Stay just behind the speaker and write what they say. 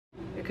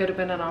could have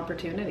been an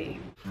opportunity.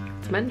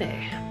 It's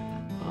Monday.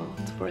 Well,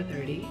 it's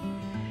 4:30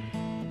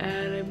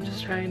 and I'm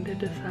just trying to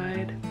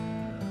decide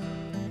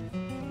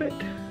what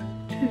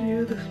to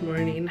do this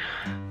morning.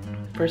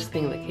 First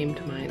thing that came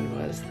to mind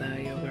was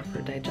the yoga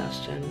for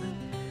digestion.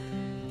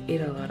 Ate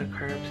a lot of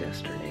carbs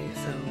yesterday,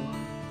 so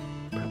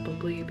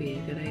probably be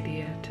a good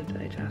idea to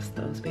digest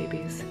those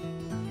babies.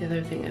 The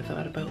other thing I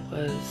thought about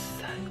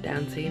was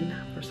dancing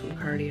for some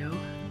cardio.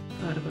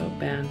 Thought about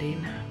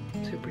banding,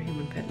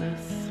 Superhuman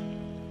Fitness.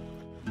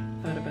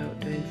 Thought about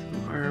doing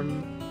some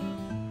arm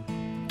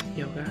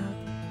yoga,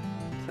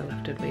 so I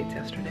lifted weights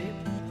yesterday.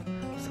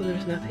 So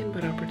there's nothing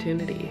but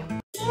opportunity.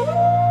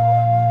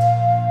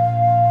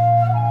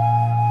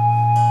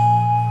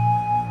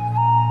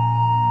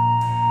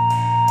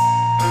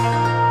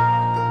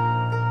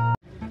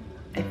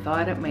 I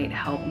thought it might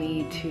help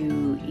me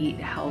to eat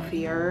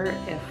healthier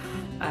if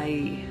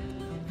I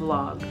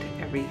vlogged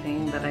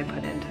everything that I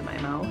put into my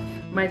mouth.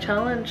 My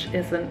challenge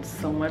isn't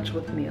so much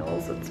with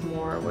meals, it's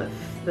more with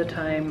the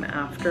time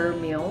after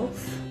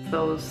meals.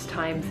 Those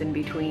times in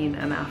between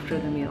and after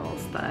the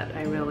meals that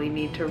I really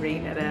need to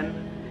rein it in.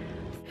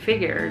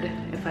 Figured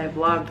if I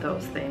vlogged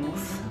those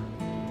things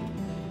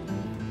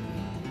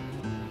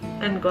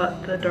and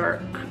got the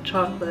dark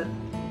chocolate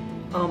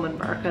almond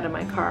bark out of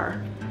my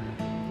car,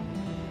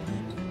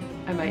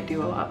 I might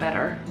do a lot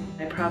better.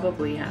 I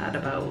probably had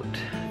about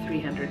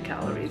 300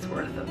 calories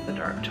worth of the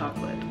dark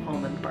chocolate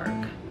almond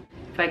bark.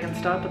 If I can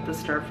stop at the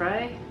stir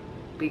fry,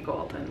 be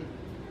golden.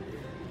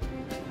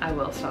 I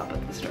will stop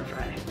at the stir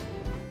fry.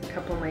 A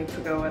couple nights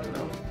ago, I don't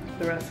know,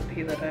 the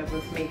recipe that I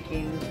was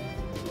making,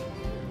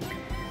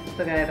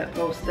 the guy that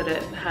posted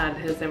it had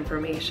his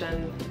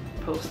information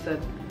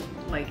posted,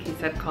 like he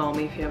said, call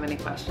me if you have any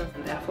questions.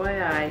 And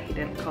FYI, he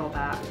didn't call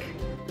back.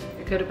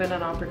 It could have been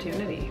an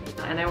opportunity.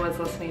 And I was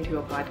listening to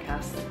a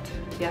podcast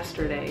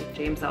yesterday,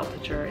 James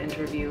Altucher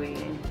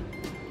interviewing,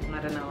 I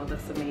don't know,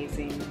 this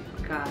amazing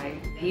guy.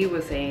 He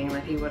was saying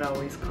that he would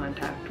always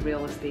contact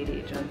real estate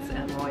agents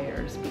and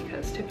lawyers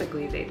because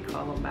typically they'd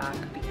call him back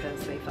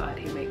because they thought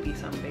he might be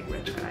some big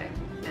rich guy.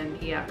 And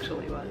he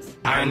actually was.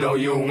 I know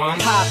you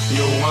want pop,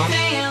 you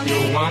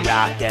want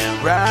rock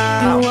and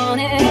roll. You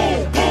want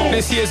it.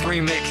 This year's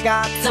remix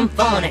Got some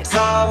phonics.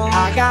 So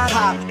I got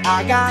pop,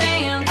 I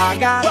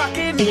got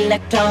rockin'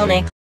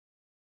 electronic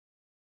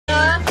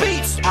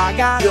beats. I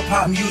got your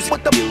pop music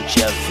with the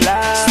future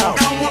flow. So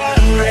don't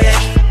worry,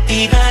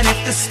 even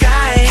if the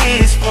sky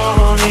is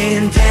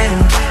falling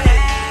down.